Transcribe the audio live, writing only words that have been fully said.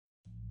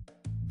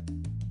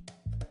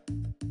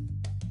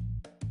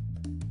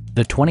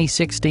The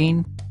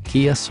 2016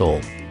 Kia Soul.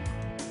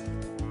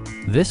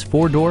 This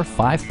four-door,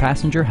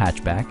 five-passenger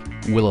hatchback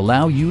will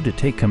allow you to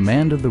take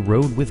command of the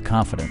road with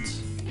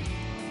confidence.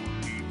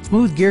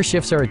 Smooth gear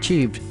shifts are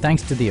achieved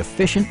thanks to the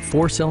efficient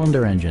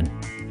four-cylinder engine.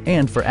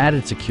 And for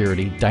added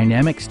security,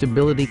 dynamic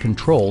stability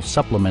control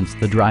supplements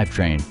the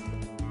drivetrain.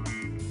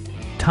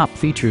 Top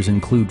features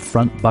include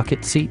front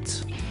bucket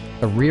seats,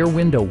 a rear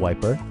window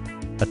wiper,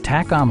 a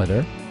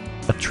tachometer,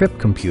 a trip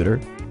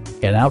computer,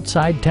 an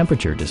outside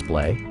temperature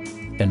display,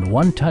 and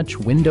one-touch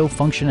window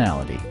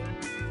functionality.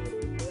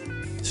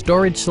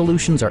 Storage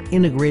solutions are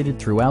integrated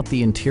throughout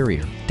the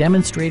interior,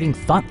 demonstrating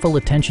thoughtful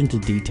attention to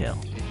detail.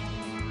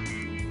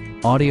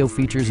 Audio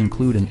features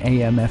include an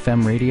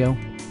AM/FM radio,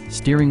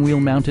 steering wheel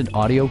mounted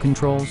audio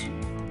controls,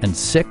 and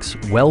 6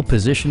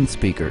 well-positioned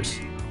speakers.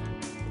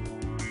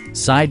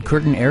 Side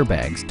curtain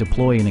airbags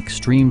deploy in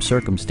extreme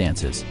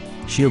circumstances,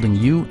 shielding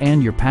you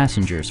and your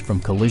passengers from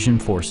collision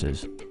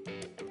forces.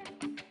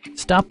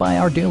 Stop by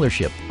our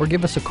dealership or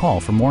give us a call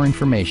for more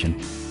information.